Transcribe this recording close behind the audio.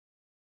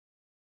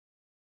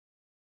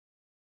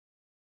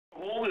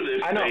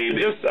I know.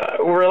 Just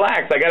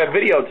relax. I got to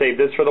videotape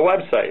this for the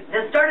website.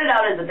 This started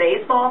out as a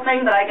baseball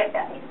thing, but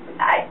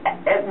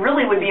it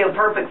really would be a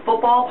perfect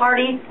football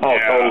party. Oh,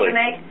 yeah. Totally. To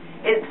make.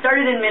 It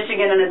started in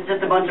Michigan, and it's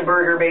just a bunch of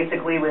burger,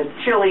 basically, with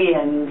chili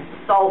and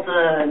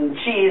salsa and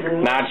cheese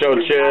and nacho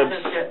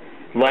chips,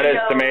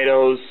 lettuce,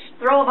 tomatoes.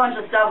 Throw a bunch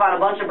of stuff on a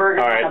bunch of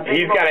burgers. All right,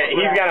 he's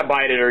got to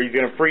bite it, or he's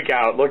gonna freak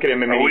out. Look at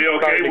him. I mean, are we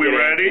okay? We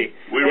ready?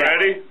 We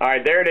ready? All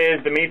right, there it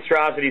is. The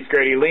MeatStrosity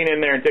Scrady. Lean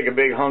in there and take a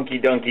big hunky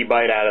dunky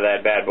bite out of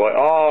that bad boy.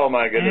 Oh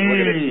my goodness! Look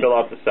at it spill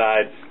out the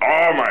sides.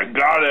 Oh my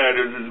God, that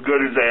is as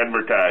good as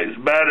advertised.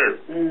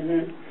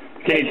 Better.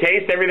 Can you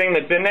taste everything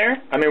that's in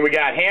there? I mean, we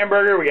got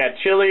hamburger, we got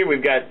chili,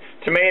 we've got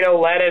tomato,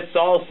 lettuce,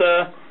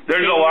 salsa.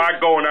 There's a lot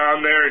going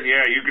on there, and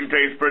yeah, you can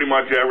taste pretty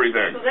much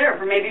everything. So there,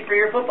 maybe for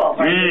your football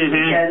party this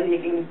weekend,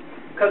 you can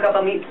cook up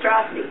a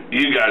MeatStrosity.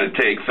 You got to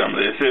take some of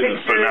this. This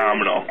is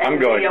phenomenal.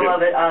 I'm going to. Video of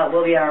it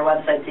will be on our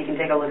website, so you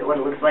can take a look at what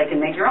it looks like and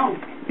make your own.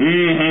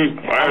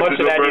 How much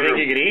of that do you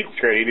think you could eat,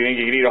 Scrady? Do you think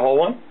you could eat a whole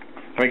one?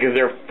 I mean, because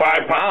they're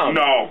 5 pounds.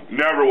 No,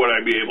 never would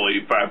I be able to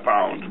eat 5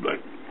 pounds,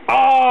 but...